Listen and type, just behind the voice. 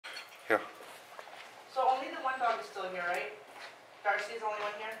dog is still here, right? Darcy's the only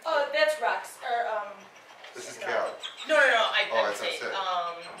one here? Oh, that's Rex. This is Cal. No. I Oh, say.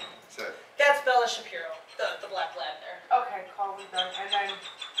 Sit. That's Bella Shapiro, the black lab there. Okay, call me done. And then,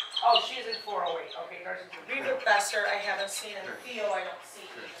 oh, she's in 408. Okay, Darcy's in Reba Besser, I haven't seen, and Theo, I don't see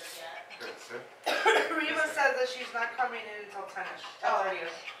either yet. Good, sit. Reba says that she's not coming in until 10ish. Oh.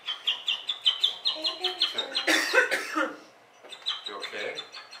 You okay?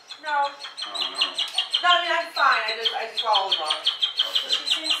 No. Oh, no. No, I mean, I'm fine. I swallowed wrong. Does she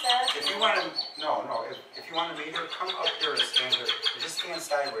seem sad? If you want to, if you want to meet her, come up here and stand there. Just stand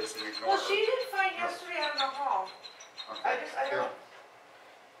sideways and ignore Well, her. she did fine yesterday out in the hall. Okay. I don't.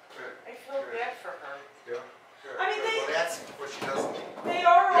 Good. I feel bad for her. Yeah. Good. I mean, Well, that's what she doesn't need. They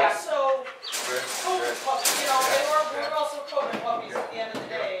are Yeah. also Good. COVID puppies, you know, we're also COVID puppies at the end of the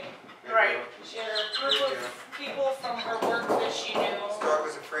day. Right. She had a group of people from her work that she knew. This dog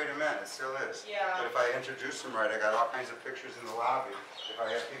was afraid of men. It still is. Yeah. But if I introduce him right, I got all kinds of pictures in the lobby. If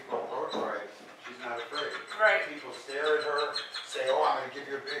I have people approach her right, she's not afraid. Right. People stare at her, say, "Oh, I'm going to give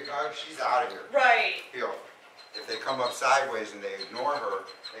you a big hug." She's out of here. Right. Feel. If they come up sideways and they ignore her,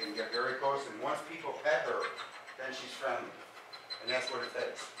 they can get very close. And once people pet her, then she's friendly. And that's what it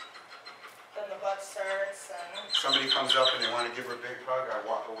takes. Then the butt starts and... Somebody comes up and they want to give her a big hug, I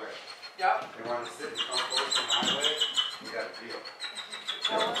walk away. Yep. They want to sit and come close to my leg, you got to feel.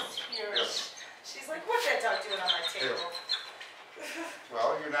 Here. She's like, what's that dog doing on my table?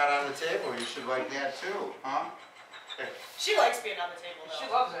 Well, you're not on the table. You should like that too, huh? She likes being on the table though.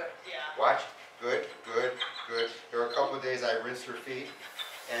 She loves it. Yeah. Watch. Good, good, good. There were a couple of days I rinsed her feet,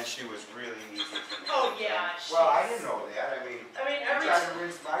 and she was really easy to me. Oh yeah. Well, I didn't know that. I mean every I tried to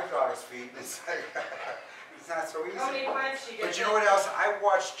rinse my dog's feet, and it's like, it's not so easy. how many times she gets But you know what else? I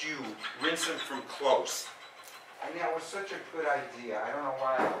watched you rinse them from close. And that was such a good idea. I don't know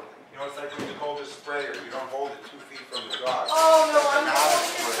why. You know, it's like when you hold a sprayer. You don't hold it 2 feet from the dog. Oh no, I'm Now,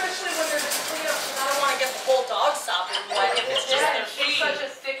 especially when there's a cleanup, because I don't want to get the whole dog sopping wet if it's just Yeah, their it's feet. such a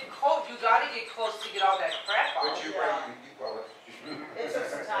thick coat. You got to get close to get all that crap out. But you, Yeah. well, It took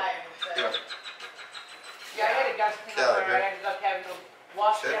some time. yeah. Yeah, I had a gust clean up where I ended up having to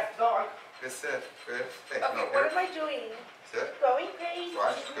wash Sit. that dog. Good sit. Good. Hey, Okay, no, what here. am I doing? Sit. Going crazy.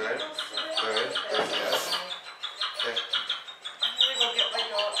 Watch. Good. Good. Good. Yes. Okay. I'm gonna go get my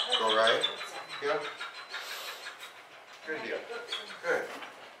dog. Go right. Yeah. Good deal. Good.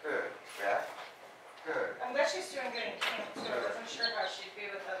 Good. Back. Good. I'm glad she's doing good in camp too. I wasn't sure how she'd be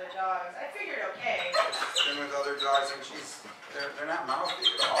with other dogs. I figured okay. She's been with other dogs, and they're not mouthy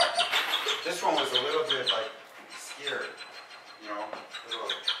at all. This one was a little bit like scared, you know,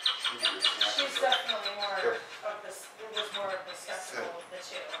 She's definitely more of this. Was more of the skeptical of the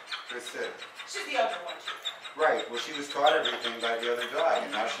two. Good sit. She's the other one too. Right. Well, she was taught everything by the other dog,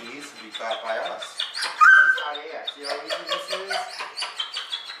 and now she needs to be taught by us. This is how to act. See how easy this is?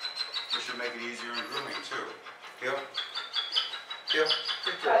 We should make it easier in grooming too. Feel? Feel?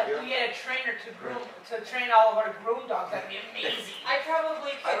 Good girl. Feel? We had a trainer to train all of our groom dogs. That'd be amazing. I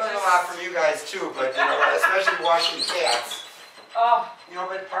probably I could learned a just... lot from you guys too, but you know, especially watching cats. Oh, You know,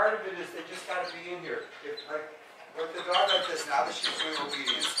 but part of it is they just got to be in here. If, like, with the dog like this, now that she's doing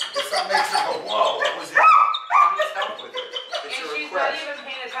obedience, if something makes her go, whoa, what was it? She needs help with it. It's and a she's not request. even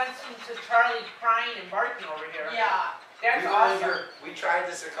paying attention to Charlie crying and barking over here. Yeah. That's We were in awesome. here, we tried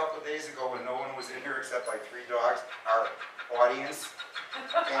this a couple of days ago when no one was in here except like 3 dogs, our audience, and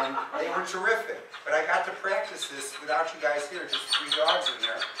they were terrific. But I got to practice this without you guys here, just 3 dogs in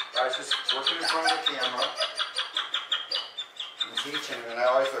there. I was just working in front of the camera and teaching, and I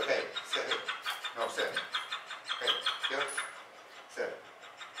always go, hey, sit, hey, no, sit, hey, get up, sit,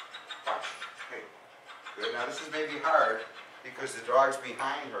 watch, hey, good. Now this is maybe hard because the dog's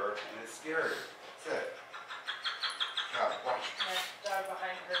behind her and it's scary. Sit. Watch. That dog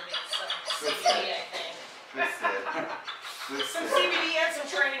behind her needs some Good CBD, sit. I think. Good sit. Good Some sit. CBD and some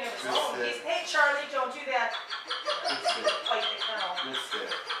training of his Good own. sit. Hey Charlie, don't do that. Good sit. Bite the kennel. Good sit.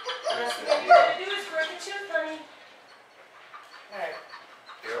 The Good rest sit. of what you gotta do is break a tooth, honey. Alright.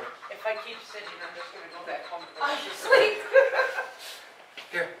 Here. If I keep sitting, I'm just going to go back home. I'm asleep.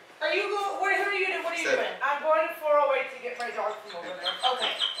 Here. Are you go? What are you doing? What are you Sit. doing? I'm going to 408 to get my dog from over there.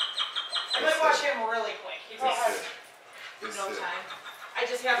 Okay. I'm Good gonna watch sit. him really quick. He Good takes sit. Good no sit. time. I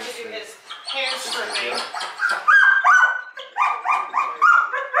just have to do Good his hand stripping. Here.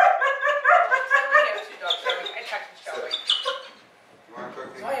 I texted Shelby. You want to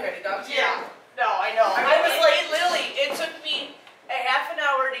cook So I have any dogs? Yeah. No, I know. I I was mean, like, literally, it took me a half an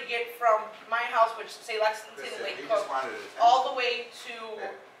hour to get from my house, which say Lexington, Good sit. Lake He Cook, just wanted attention. all the way to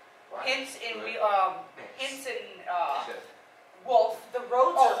Watch. Hints and Good. Hints and Sit. Wolf. The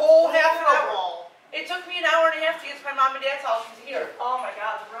roads A are whole half an horrible. hour. It took me an hour and a mom and dad's house, she's here. Oh my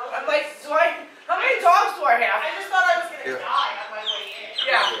God, the road. I'm like, how many dogs do I have? I just thought I was gonna Here. die on my way in.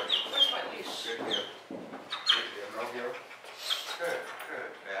 Yeah. Good deal. Where's my leash? Good deal. Good deal. No deal. Good. Good.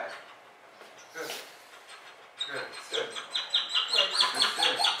 Back. Good. Good. Sit. Good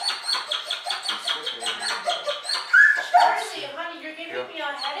sit. Good sit, baby. Charlie, honey, you're giving me a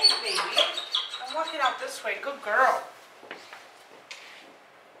headache, baby. I'm walking out this way. Good girl.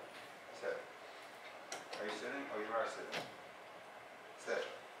 Sit. Are you sitting? Oh, you are sitting. Sit.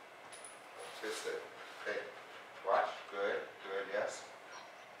 Good sit. Okay. Watch. Good. Good. Yes.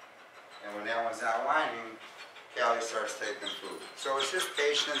 And when that one's not whining, Callie starts taking food. So it's just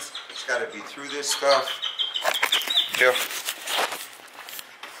patience. It's got to be through this stuff. Here.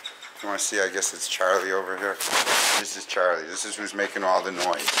 You want to see? I guess it's Charlie over here. This is Charlie. This is who's making all the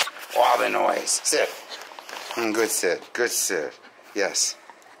noise. All the noise. Sit. Good sit. Good sit. Yes.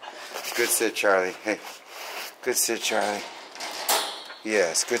 Good sit, Charlie. Hey. Good sit, Charlie.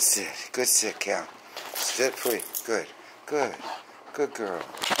 Yes. Good sit. Good sit, Cal. Sit free. Good. Good. Good girl.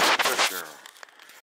 Good girl.